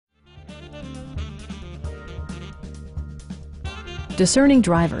Discerning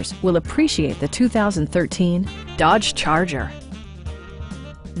drivers will appreciate the 2013 Dodge Charger.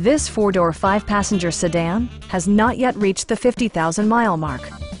 This four-door, five-passenger sedan has not yet reached the 50,000-mile mark.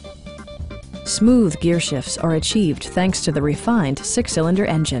 Smooth gear shifts are achieved thanks to the refined six-cylinder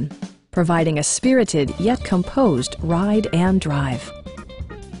engine, providing a spirited yet composed ride and drive.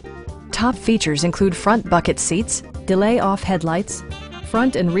 Top features include front bucket seats, delay-off headlights,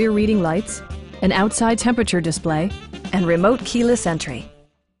 front and rear reading lights, an outside temperature display, and remote keyless entry.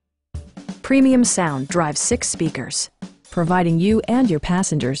 Premium sound drives 6 speakers, providing you and your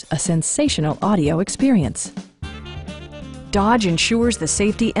passengers a sensational audio experience. Dodge ensures the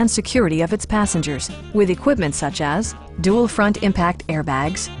safety and security of its passengers with equipment such as dual front impact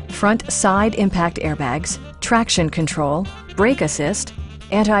airbags, front side impact airbags, traction control, brake assist,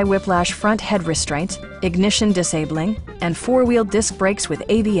 anti-whiplash front head restraints, ignition disabling, and four-wheel disc brakes with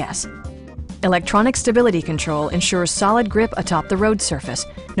ABS. Electronic stability control ensures solid grip atop the road surface,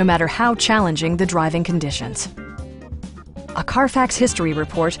 no matter how challenging the driving conditions. A Carfax history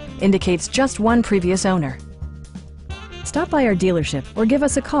report indicates just one previous owner. Stop by our dealership or give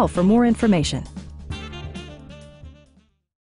us a call for more information.